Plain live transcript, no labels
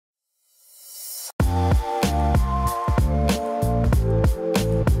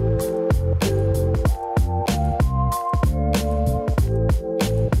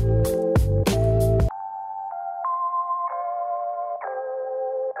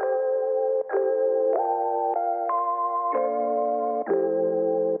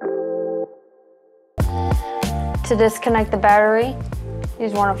To disconnect the battery, you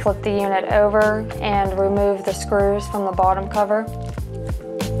just want to flip the unit over and remove the screws from the bottom cover.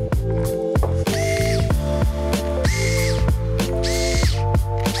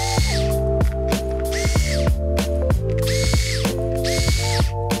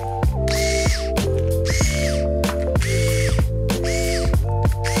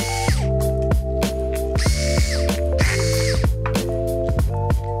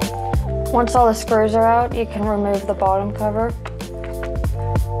 Once all the screws are out, you can remove the bottom cover.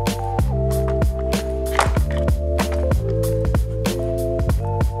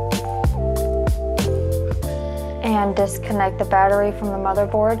 And disconnect the battery from the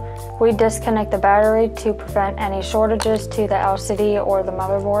motherboard. We disconnect the battery to prevent any shortages to the LCD or the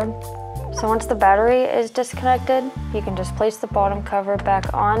motherboard. So once the battery is disconnected, you can just place the bottom cover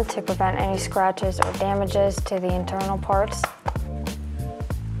back on to prevent any scratches or damages to the internal parts.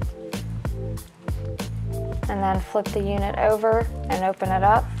 And then flip the unit over and open it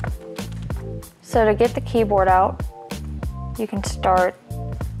up. So to get the keyboard out, you can start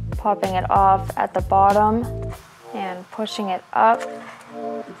popping it off at the bottom and pushing it up.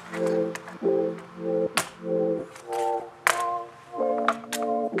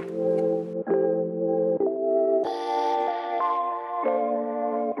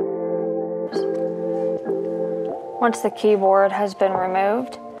 Once the keyboard has been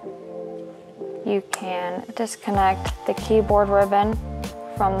removed, you can disconnect the keyboard ribbon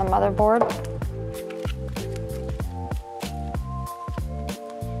from the motherboard.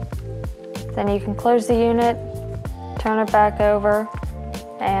 Then you can close the unit, turn it back over,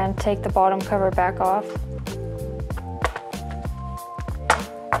 and take the bottom cover back off.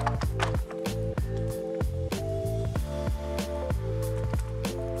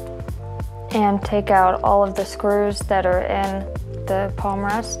 And take out all of the screws that are in the palm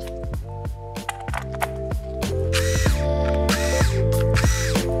rest.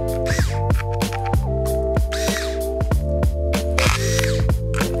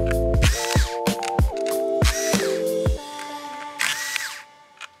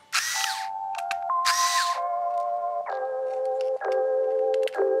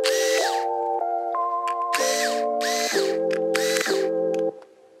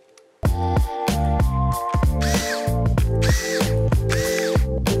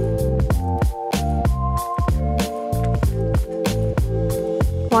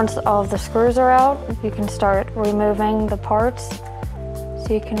 Once all of the screws are out, you can start removing the parts.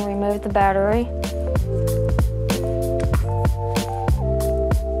 So you can remove the battery.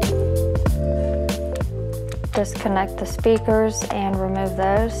 Disconnect the speakers and remove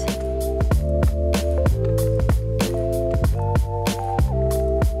those.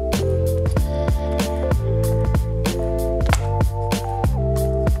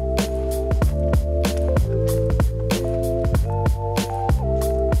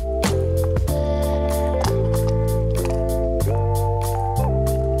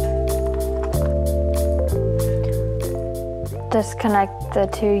 Disconnect the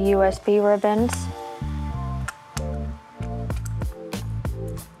two USB ribbons.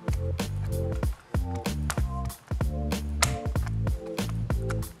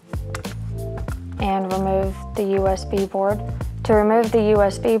 And remove the USB board. To remove the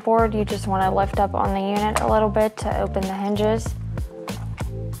USB board, you just want to lift up on the unit a little bit to open the hinges,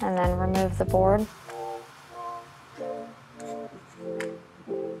 and then remove the board.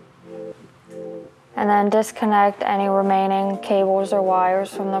 And then disconnect any remaining cables or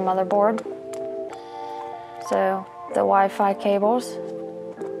wires from the motherboard. So the Wi-Fi cables,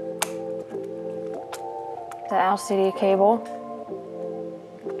 the LCD cable,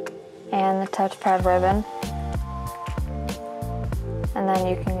 and the touchpad ribbon. And then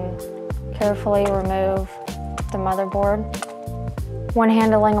you can carefully remove the motherboard. When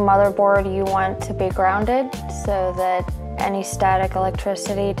handling a motherboard, you want to be grounded so that any static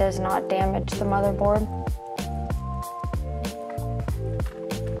electricity does not damage the motherboard.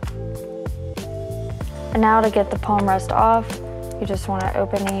 And now to get the palm rest off, you just want to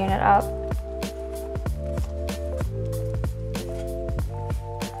open the unit up.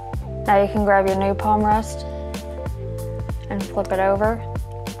 Now you can grab your new palm rest and flip it over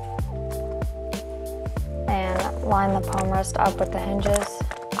and line the palm rest up with the hinges.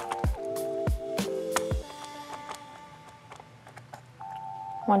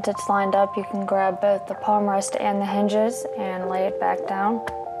 Once it's lined up, you can grab both the palm rest and the hinges and lay it back down.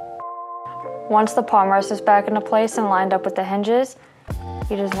 Once the palm rest is back into place and lined up with the hinges,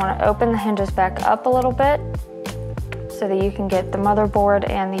 you just want to open the hinges back up a little bit so that you can get the motherboard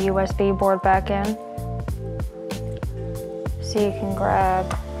and the USB board back in. So you can grab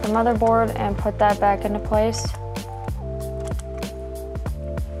the motherboard and put that back into place.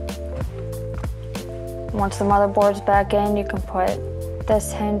 Once the motherboard's back in, you can put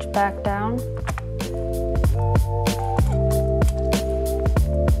this hinge back down.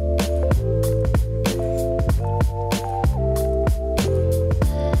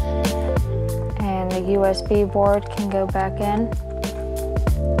 And the USB board can go back in.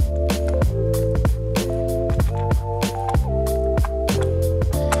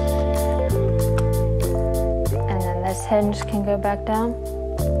 And then this hinge can go back down.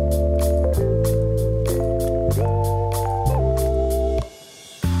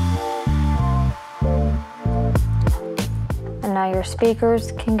 And now your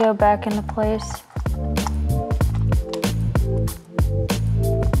speakers can go back into place.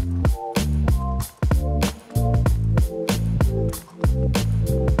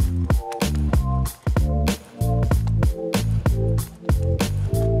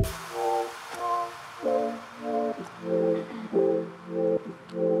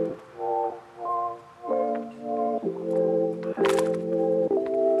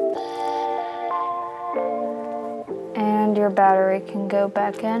 And your battery can go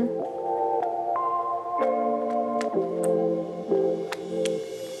back in.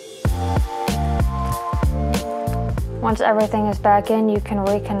 Once everything is back in, you can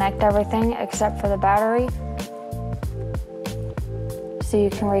reconnect everything except for the battery. So you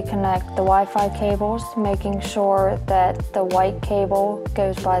can reconnect the Wi-Fi cables, making sure that the white cable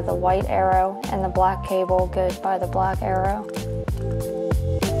goes by the white arrow and the black cable goes by the black arrow.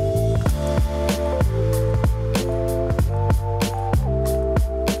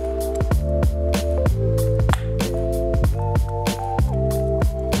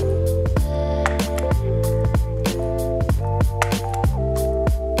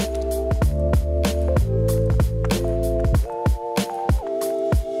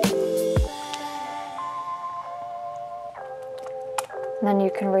 And then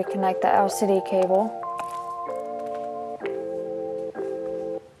you can reconnect the LCD cable.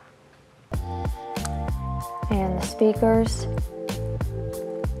 And the speakers.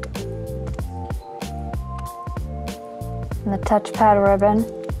 And the touchpad ribbon.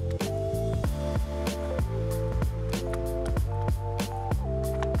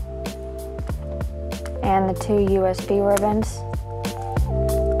 And the two USB ribbons.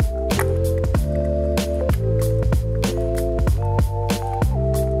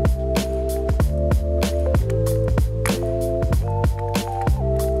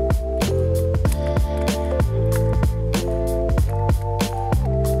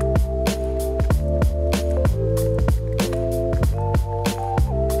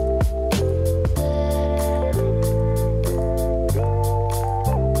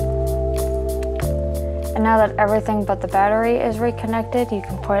 And now that everything but the battery is reconnected, you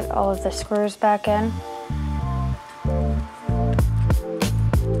can put all of the screws back in.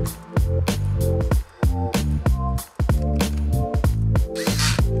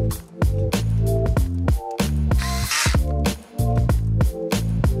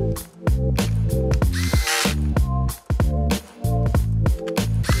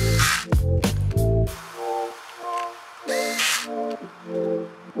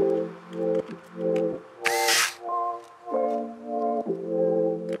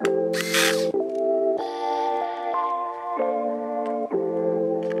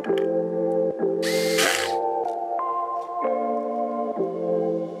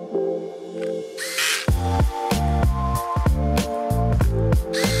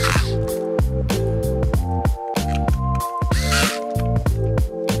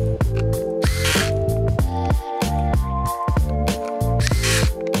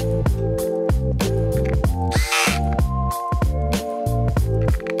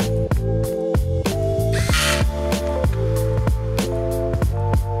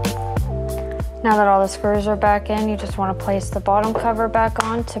 Now that all the screws are back in, you just want to place the bottom cover back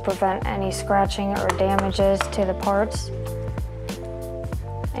on to prevent any scratching or damages to the parts.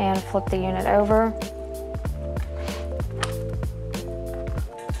 And flip the unit over.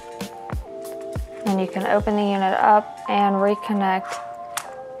 And you can open the unit up and reconnect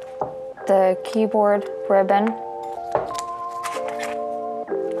the keyboard ribbon.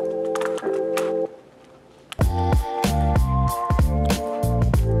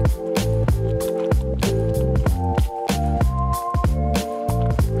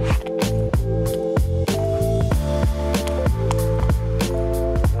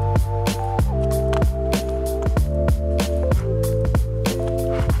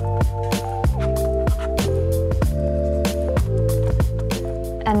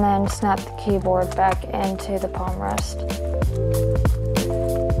 And then snap the keyboard back into the palm rest.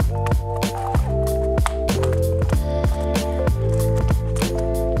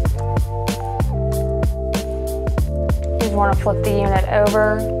 want to flip the unit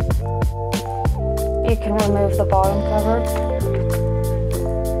over, you can remove the bottom cover.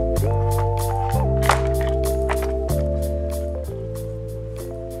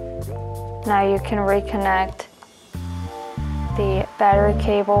 Now you can reconnect the battery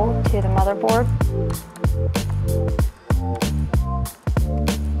cable to the motherboard.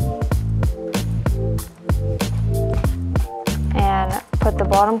 And put the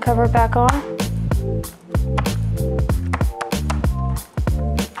bottom cover back on.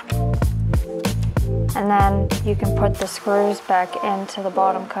 And then you can put the screws back into the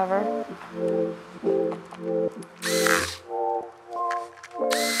bottom cover.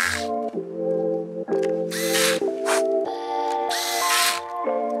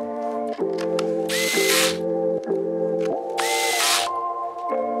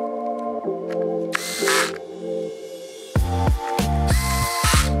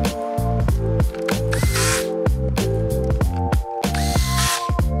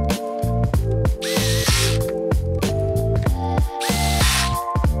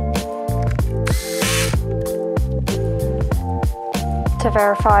 To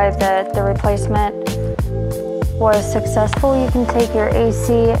verify that the replacement was successful, you can take your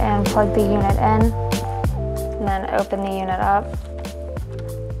AC and plug the unit in, and then open the unit up.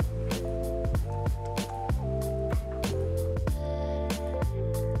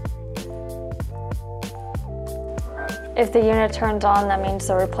 If the unit turns on, that means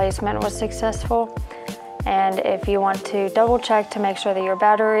the replacement was successful. And if you want to double check to make sure that your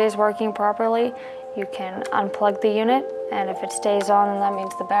battery is working properly, you can unplug the unit, and if it stays on, then that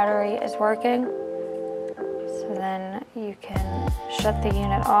means the battery is working. So then you can shut the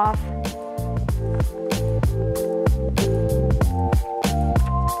unit off.